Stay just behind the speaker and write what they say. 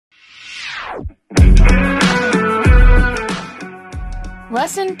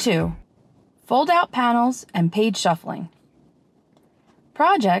Lesson 2. Fold-out panels and page shuffling.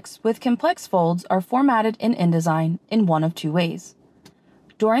 Projects with complex folds are formatted in InDesign in one of two ways.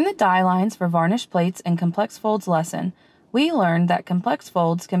 During the die lines for varnish plates and complex folds lesson, we learned that complex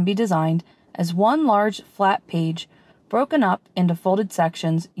folds can be designed as one large flat page broken up into folded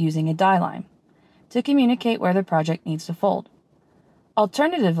sections using a die line to communicate where the project needs to fold.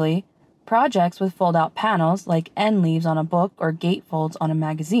 Alternatively, projects with fold-out panels, like end leaves on a book or gatefolds on a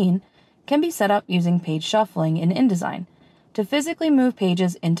magazine, can be set up using page shuffling in InDesign to physically move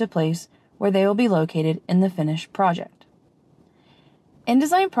pages into place where they will be located in the finished project.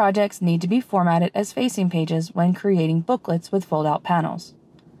 InDesign projects need to be formatted as facing pages when creating booklets with fold-out panels.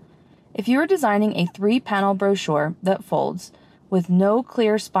 If you are designing a 3-panel brochure that folds with no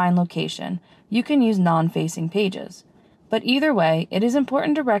clear spine location, you can use non-facing pages. But either way, it is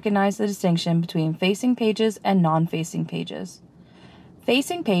important to recognize the distinction between facing pages and non-facing pages.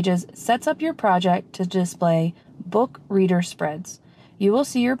 Facing pages sets up your project to display book reader spreads. You will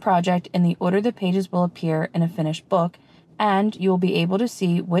see your project in the order the pages will appear in a finished book, and you will be able to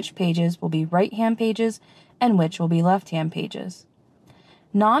see which pages will be right-hand pages and which will be left-hand pages.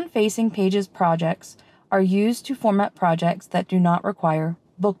 Non-facing pages projects are used to format projects that do not require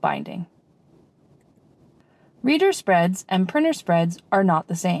bookbinding. Reader spreads and printer spreads are not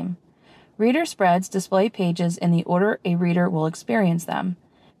the same. Reader spreads display pages in the order a reader will experience them.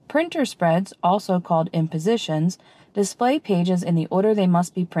 Printer spreads, also called impositions, display pages in the order they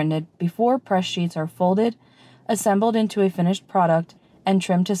must be printed before press sheets are folded, assembled into a finished product, and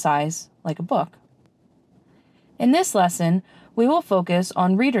trimmed to size like a book. In this lesson, we will focus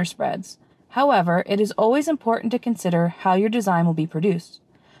on reader spreads. However, it is always important to consider how your design will be produced.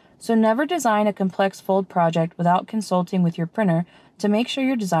 So never design a complex fold project without consulting with your printer to make sure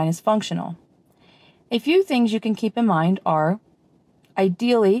your design is functional. A few things you can keep in mind are: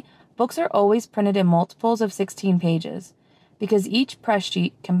 ideally, books are always printed in multiples of 16 pages, because each press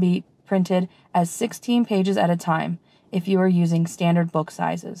sheet can be printed as 16 pages at a time if you are using standard book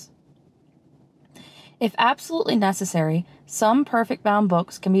sizes. If absolutely necessary, some perfect bound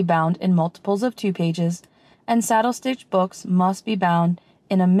books can be bound in multiples of 2 pages, and saddle stitch books must be bound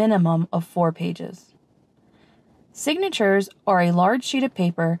in a minimum of 4 pages. Signatures are a large sheet of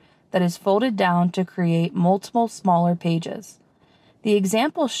paper that is folded down to create multiple smaller pages. The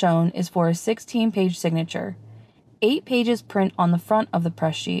example shown is for a 16-page signature. 8 pages print on the front of the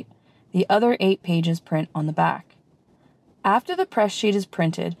press sheet. The other 8 pages print on the back. After the press sheet is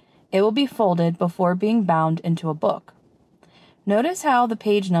printed, it will be folded before being bound into a book. Notice how the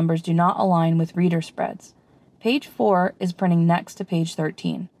page numbers do not align with reader spreads. Page 4 is printing next to page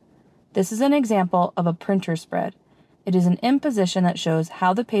 13. This is an example of a printer spread. It is an imposition that shows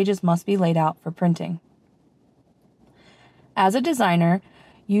how the pages must be laid out for printing. As a designer,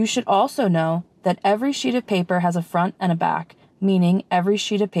 you should also know that every sheet of paper has a front and a back, meaning every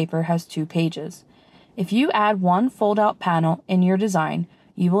sheet of paper has 2 pages. If you add one fold-out panel in your design,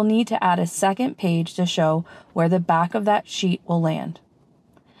 you will need to add a second page to show where the back of that sheet will land.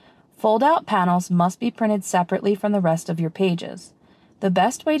 Fold-out panels must be printed separately from the rest of your pages. The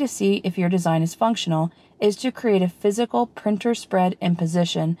best way to see if your design is functional is to create a physical printer spread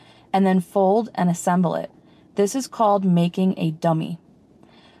imposition and then fold and assemble it. This is called making a dummy.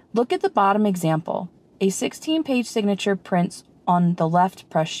 Look at the bottom example. A 16-page signature prints on the left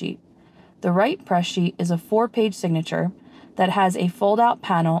press sheet. The right press sheet is a 4-page signature that has a fold-out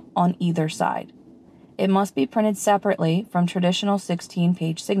panel on either side. It must be printed separately from traditional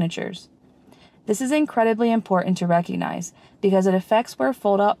 16-page signatures. This is incredibly important to recognize because it affects where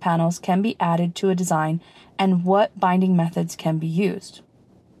fold-out panels can be added to a design and what binding methods can be used.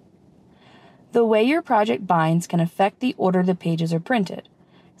 The way your project binds can affect the order the pages are printed.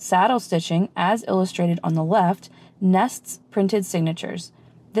 Saddle stitching, as illustrated on the left, nests printed signatures.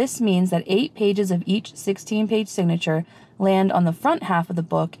 This means that 8 pages of each 16-page signature land on the front half of the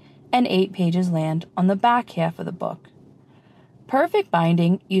book and 8 pages land on the back half of the book. Perfect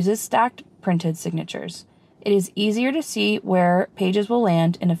binding uses stacked printed signatures. It is easier to see where pages will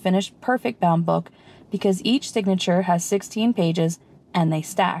land in a finished perfect bound book because each signature has 16 pages and they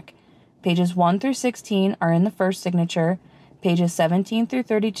stack. Pages 1 through 16 are in the first signature, pages 17 through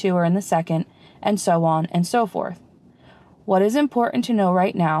 32 are in the second, and so on and so forth. What is important to know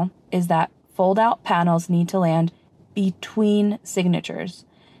right now is that fold-out panels need to land between signatures.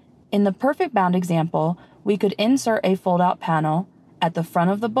 In the perfect bound example, we could insert a fold-out panel at the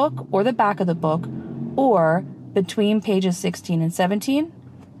front of the book or the back of the book, or between pages 16 and 17,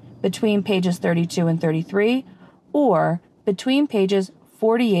 between pages 32 and 33, or between pages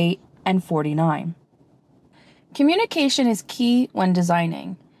 48 and 49. Communication is key when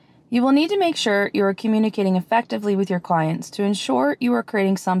designing. You will need to make sure you are communicating effectively with your clients to ensure you are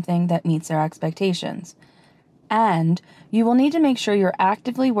creating something that meets their expectations. And you will need to make sure you're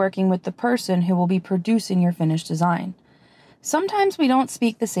actively working with the person who will be producing your finished design. Sometimes we don't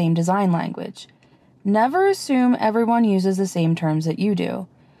speak the same design language. Never assume everyone uses the same terms that you do.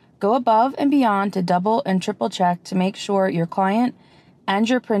 Go above and beyond to double and triple check to make sure your client and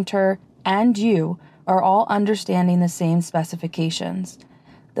your printer and you are all understanding the same specifications.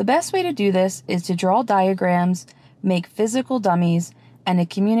 The best way to do this is to draw diagrams, make physical dummies, and to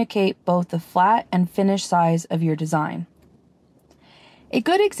communicate both the flat and finished size of your design. A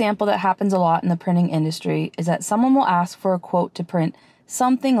good example that happens a lot in the printing industry is that someone will ask for a quote to print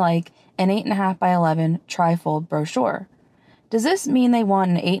something like an 8.5 by 11 trifold brochure. Does this mean they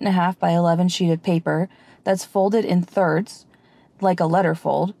want an 8.5 by 11 sheet of paper that's folded in thirds, like a letter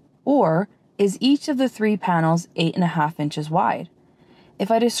fold, or is each of the 3 panels 8.5 inches wide? If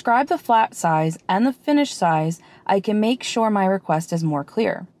I describe the flat size and the finished size, I can make sure my request is more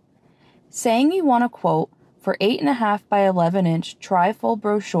clear. Saying you want a quote for 8.5 by 11 inch trifold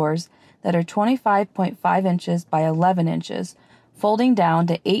brochures that are 25.5 inches by 11 inches, folding down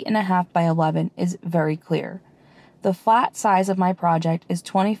to 8.5 by 11 is very clear. The flat size of my project is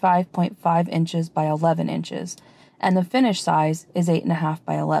 25.5 inches by 11 inches, and the finished size is 8.5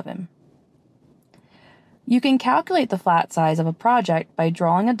 by 11. You can calculate the flat size of a project by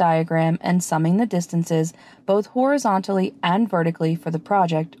drawing a diagram and summing the distances both horizontally and vertically for the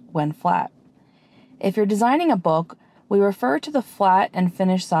project when flat. If you're designing a book, we refer to the flat and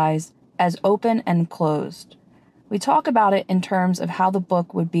finished size as open and closed. We talk about it in terms of how the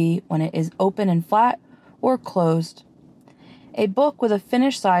book would be when it is open and flat or closed. A book with a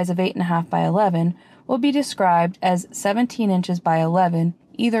finished size of 8.5 by 11 will be described as 17 inches by 11,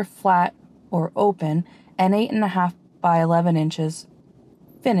 either flat or open, and 8.5 by 11 inches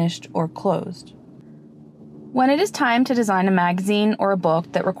finished or closed. When it is time to design a magazine or a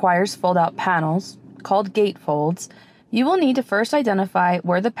book that requires fold-out panels, called gatefolds, you will need to first identify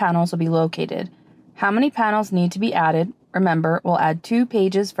where the panels will be located, how many panels need to be added. Remember, we'll add 2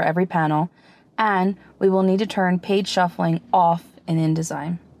 pages for every panel, and we will need to turn page shuffling off in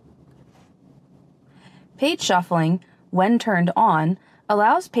InDesign. Page shuffling, when turned on,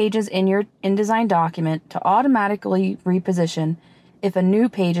 allows pages in your InDesign document to automatically reposition if a new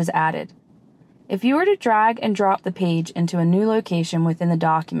page is added. If you were to drag and drop the page into a new location within the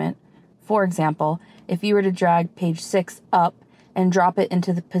document, for example, if you were to drag page 6 up and drop it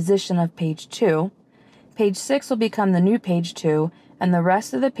into the position of page 2, page 6 will become the new page 2, and the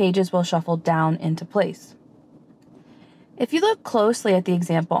rest of the pages will shuffle down into place. If you look closely at the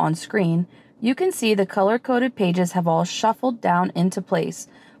example on screen, you can see the color-coded pages have all shuffled down into place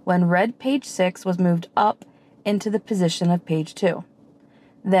when red page 6 was moved up into the position of page 2.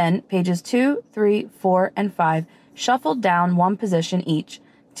 Then pages 2, 3, 4, and 5 shuffled down 1 position each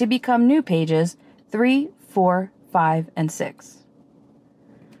to become new pages 3, 4, 5, and 6.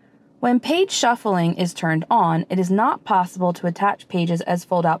 When page shuffling is turned on, it is not possible to attach pages as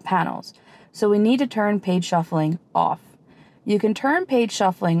fold-out panels, so we need to turn page shuffling off. You can turn page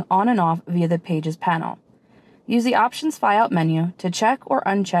shuffling on and off via the Pages panel. Use the Options flyout menu to check or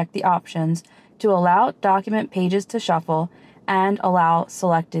uncheck the options to allow document pages to shuffle and allow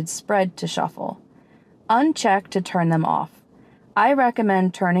selected spread to shuffle. Uncheck to turn them off. I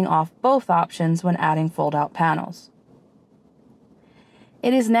recommend turning off both options when adding fold-out panels.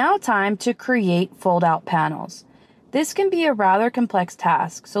 It is now time to create fold-out panels. This can be a rather complex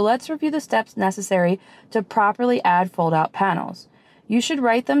task, so let's review the steps necessary to properly add fold-out panels. You should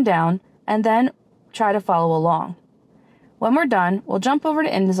write them down and then try to follow along. When we're done, we'll jump over to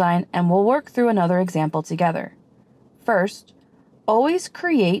InDesign and we'll work through another example together. First, always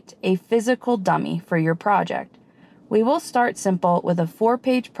create a physical dummy for your project. We will start simple with a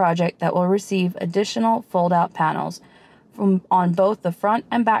 4-page project that will receive additional fold-out panels on both the front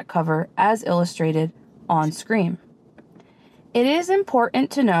and back cover as illustrated on screen. It is important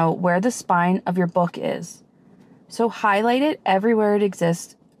to know where the spine of your book is, so highlight it everywhere it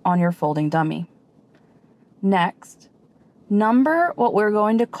exists on your folding dummy. Next, number what we're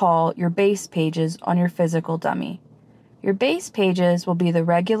going to call your base pages on your physical dummy. Your base pages will be the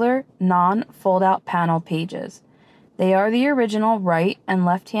regular, non-fold-out panel pages. They are the original right and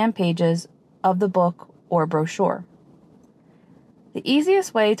left-hand pages of the book or brochure. The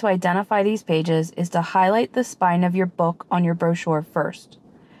easiest way to identify these pages is to highlight the spine of your book on your brochure first.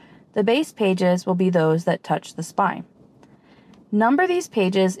 The base pages will be those that touch the spine. Number these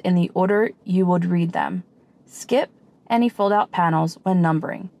pages in the order you would read them. Skip any fold-out panels when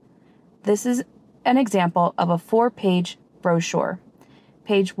numbering. This is an example of a 4-page brochure.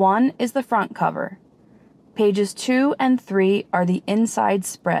 Page 1 is the front cover. Pages 2 and 3 are the inside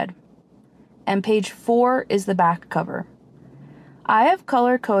spread. And page 4 is the back cover. I have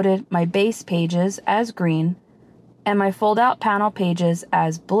color-coded my base pages as green and my fold-out panel pages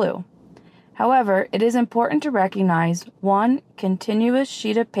as blue. However, it is important to recognize one continuous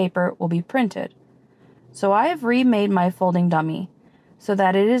sheet of paper will be printed. So I have remade my folding dummy so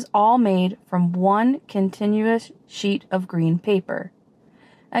that it is all made from one continuous sheet of green paper.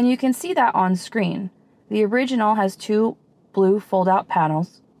 And you can see that on screen. The original has 2 blue fold-out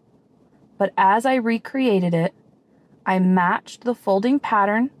panels, but as I recreated it, I matched the folding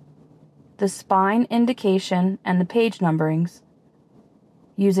pattern, the spine indication, and the page numberings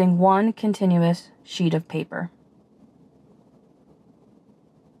using one continuous sheet of paper.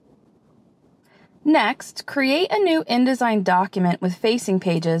 Next, create a new InDesign document with facing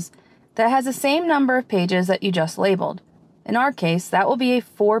pages that has the same number of pages that you just labeled. In our case, that will be a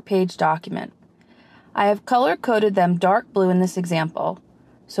 4-page document. I have color-coded them dark blue in this example,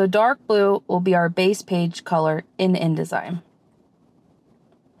 so dark blue will be our base page color in InDesign.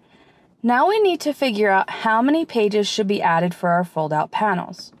 Now we need to figure out how many pages should be added for our fold-out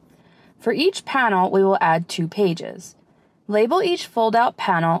panels. For each panel, we will add 2 pages. Label each fold-out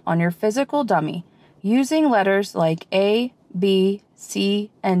panel on your physical dummy using letters like A, B,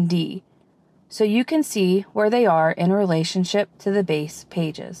 C, and D, so you can see where they are in relationship to the base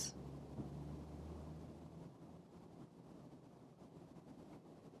pages.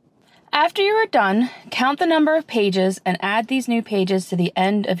 After you are done, count the number of pages and add these new pages to the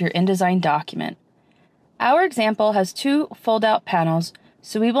end of your InDesign document. Our example has 2 fold-out panels,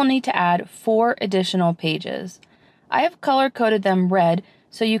 so we will need to add 4 additional pages. I have color-coded them red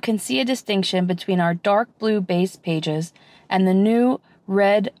so you can see a distinction between our dark blue base pages and the new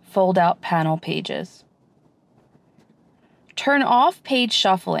red fold-out panel pages. Turn off page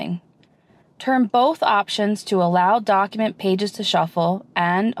shuffling. Turn both options to allow document pages to shuffle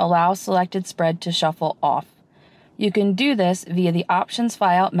and allow selected spread to shuffle off. You can do this via the Options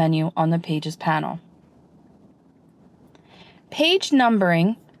Flyout menu on the Pages panel. Page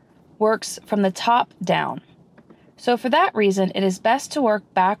numbering works from the top down. So for that reason, it is best to work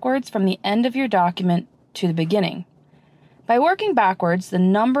backwards from the end of your document to the beginning. By working backwards, the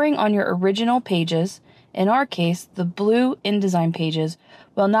numbering on your original pages, in our case, the blue InDesign pages,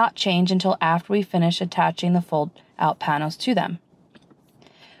 will not change until after we finish attaching the fold-out panels to them.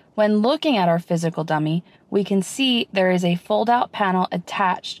 When looking at our physical dummy, we can see there is a fold-out panel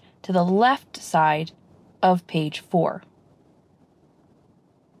attached to the left side of page 4.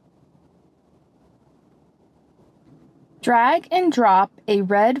 Drag and drop a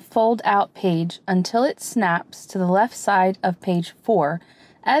red fold-out page until it snaps to the left side of page 4,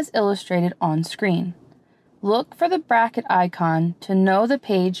 as illustrated on screen. Look for the bracket icon to know the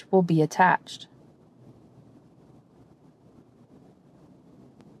page will be attached.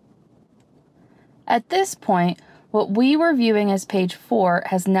 At this point, what we were viewing as page 4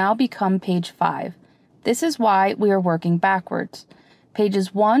 has now become page 5. This is why we are working backwards.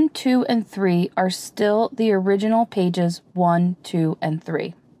 Pages 1, 2, and 3 are still the original pages 1, 2, and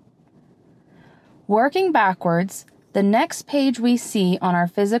 3. Working backwards, the next page we see on our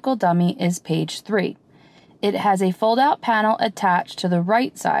physical dummy is page 3. It has a fold-out panel attached to the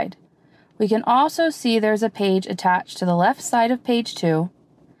right side. We can also see there's a page attached to the left side of page 2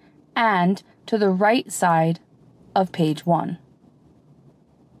 and to the right side of page 1.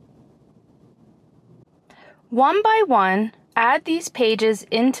 One by one, add these pages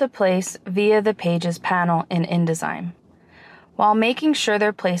into place via the Pages panel in InDesign, while making sure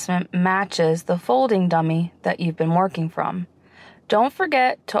their placement matches the folding dummy that you've been working from. Don't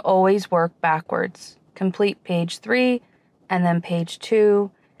forget to always work backwards. Complete page 3, and then page 2,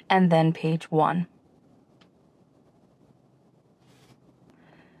 and then page 1.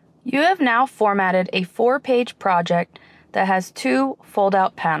 You have now formatted a 4-page project that has 2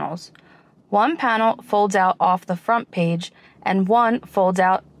 fold-out panels. One panel folds out off the front page, and one folds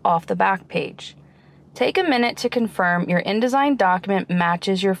out off the back page. Take a minute to confirm your InDesign document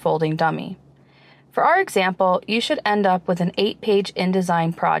matches your folding dummy. For our example, you should end up with an 8-page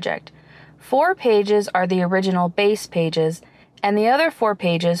InDesign project. 4 pages are the original base pages, and the other 4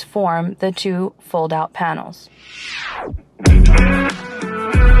 pages form the 2 fold-out panels.